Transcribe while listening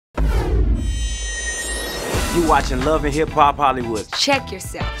You watching Love and Hip Hop Hollywood. Check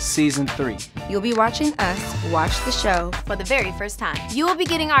yourself. Season 3. You'll be watching us watch the show for the very first time. You will be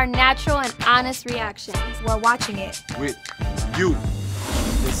getting our natural and honest reactions while watching it. With you.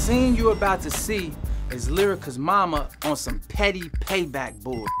 The scene you're about to see is Lyrica's mama on some petty payback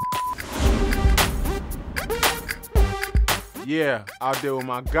bull. Yeah, out there with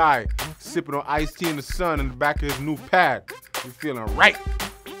my guy, sipping on iced tea in the sun in the back of his new pad. You feeling right.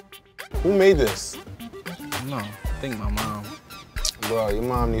 Who made this? No, I think my mom. Bro, your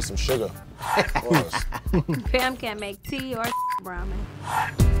mom needs some sugar. Pam can't make tea or ramen.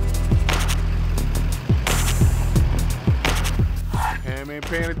 Pam ain't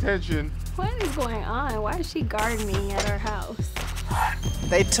paying attention. What is going on? Why is she guarding me at her house?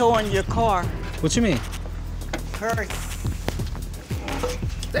 They towing your car. What you mean? Hurry.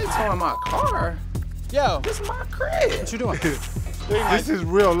 They towing my car? Yo, this is my crib. What you doing? This is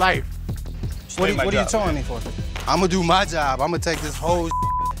real life. What are you towing me for? I'm gonna do my job. I'm gonna take this whole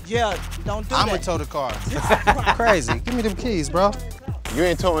Yeah, don't do I'm that. gonna tow the car. Crazy. Give me them keys, bro. You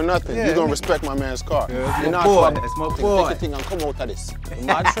ain't towing nothing. Yeah, You're gonna respect my man's car. Yeah, You're not boy. Take your thing and come out of this. I'm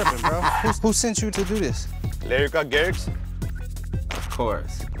not tripping, bro. Who sent you to do this? Lyrica G. Of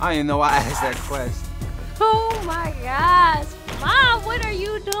course. I didn't know I asked that question. Oh my gosh. Mom, what are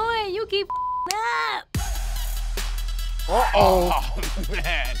you doing? You keep up. Oh,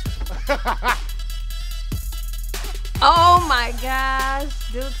 man. Oh my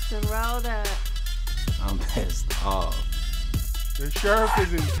gosh. Dukes and rolled up. I'm pissed off. The sheriff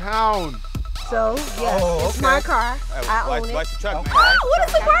is in town. So, yes, it's my car. I own it. Watch the truck, man. What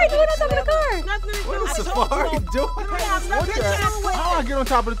is Safaree doing on top of the car? What is Safaree doing? How do I get on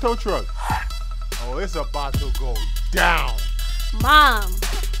top of the tow truck? Oh, it's about to go down. Mom,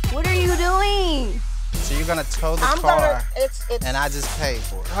 what are you doing? So you're gonna tow the I'm car, gonna, it's, and I just paid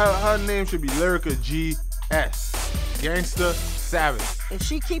for it. Her name should be Lyrica G. S. Gangster Savage. if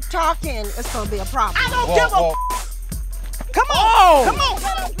she keep talking, it's gonna be a problem. I don't Whoa, give whoa. a Come on! Oh! Come on!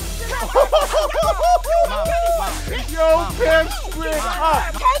 Yo, Pam, spring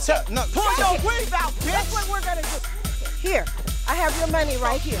up. No, Pull your wings out, bitch! That's what we're gonna do. Here, I have your money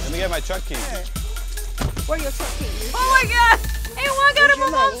right here. Let me get my truck key. Where your truck keys? Oh my God! A1 got in my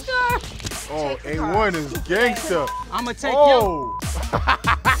your mom's car. Oh, Take the car. A1 is gangster. I'm gonna take Oh!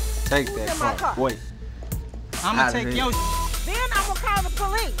 Take in that my car. car? Wait. I'm Outta gonna take here. your Then I'm gonna call the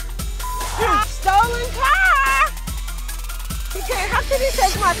police. Stolen car! He can't, how can he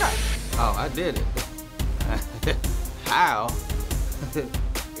take my car? Oh, I did it. How?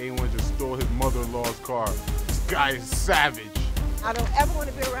 A1 just stole his mother-in-law's car. This guy is savage. I don't ever want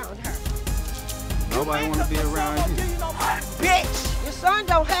to be around her. Nobody want to be around you. bitch! Your son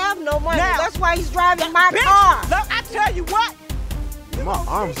don't have no money. Now- That's why he's driving my Bitch! car. Look, I tell you what! My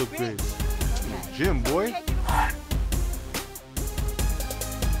arms are big. Gym, boy.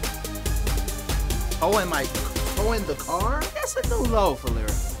 Towing the car? That's a new low for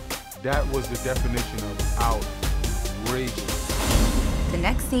Lyrica. That was the definition of outrageous. The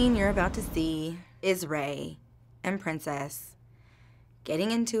next scene you're about to see is Ray and Princess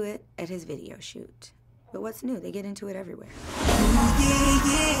getting into it at his video shoot. But what's new? They get into it everywhere.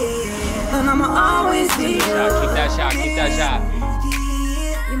 And I'ma always be Keep that shot, keep that shot.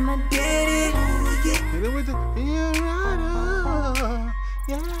 you my daddy. Hit it with the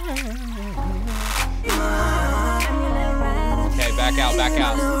Okay, back out, back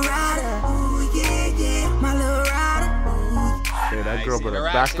out. My little rider. Hey, that girl better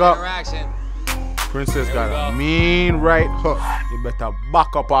Interaction, back up. interaction. Princess There we got a go. mean right hook. You better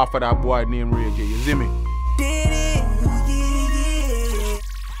back up off of that boy named Ray J. You see me?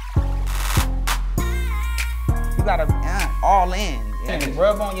 You gotta all in and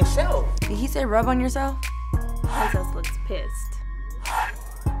rub on yourself. Did he say rub on yourself? Princess looks pissed.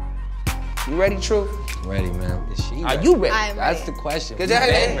 You ready, Truth? Ready, man. Is she Are you ready? I'm That's ready. the question. Cause We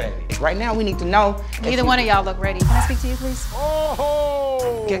been ready. right now we need to know. if Neither you- one of y'all look ready. Can I speak to you, please?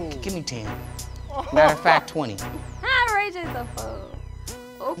 Oh! Give me 10. Matter of fact, 20. Ah, Ray J's a fool.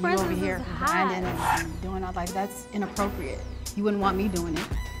 Oh, You Princess over here is grinding hot. and doing all like that's inappropriate. You wouldn't want me doing it.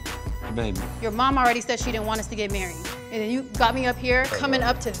 Baby. Your mom already said she didn't want us to get married. And then you got me up here coming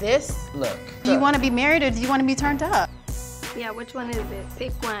up to this. Look. Do you want to be married or do you want to be turned up? Yeah, which one is it?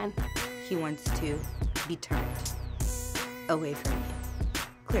 Pick one. He wants to be turned away from you.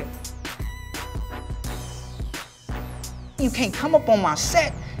 Clearly. You can't come up on my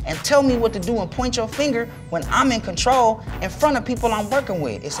set and tell me what to do and point your finger when I'm in control in front of people I'm working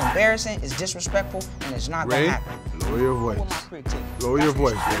with. It's embarrassing, it's disrespectful, and it's not Ray, gonna happen. lower your voice. With my creativity. Lower your That's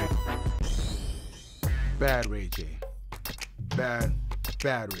what voice, you Ray. Bad Ray J.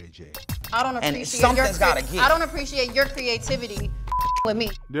 Bad Ray J. I don't And appreciate something's gotta give. I don't appreciate your creativity with me.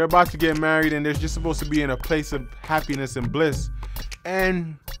 They're about to get married and they're just supposed to be in a place of happiness and bliss.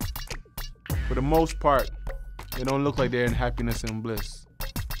 And for the most part, they don't look like they're in happiness and bliss.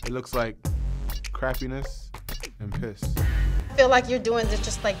 It looks like crappiness and piss. I feel like you're doing this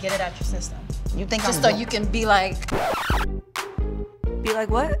just like get it out your system. You think just I'm so doing- you can be like. Be like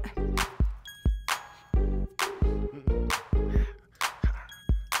what?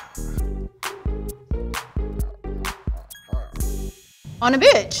 On a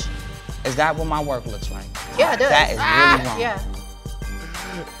bitch. Is that what my work looks like? Yeah, it does. That is really wrong. Yeah.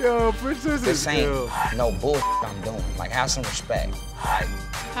 Yo, Princess This is ain't ill. no bullshit I'm doing. Like, have some respect. Like,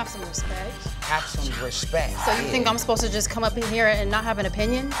 Have some respect. have some respect. So you think I'm supposed to just come up in here and not have an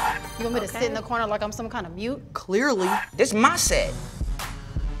opinion? You want me to sit in the corner like I'm some kind of mute? Clearly, this my set.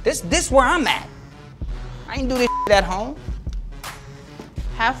 This where I'm at. I ain't do this shit at home.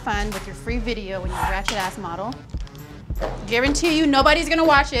 Have fun with your free video when you ratchet ass model. Guarantee you nobody's gonna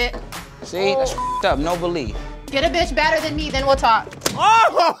watch it. See, that's f***ed up. No belief. Get a bitch better than me, then we'll talk.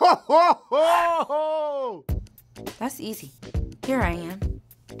 Oh! That's easy. Here I am.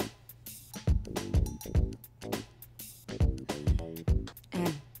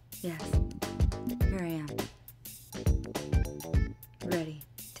 And yes, here I am. Ready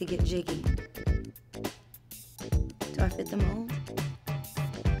to get jiggy. Do I fit the mold?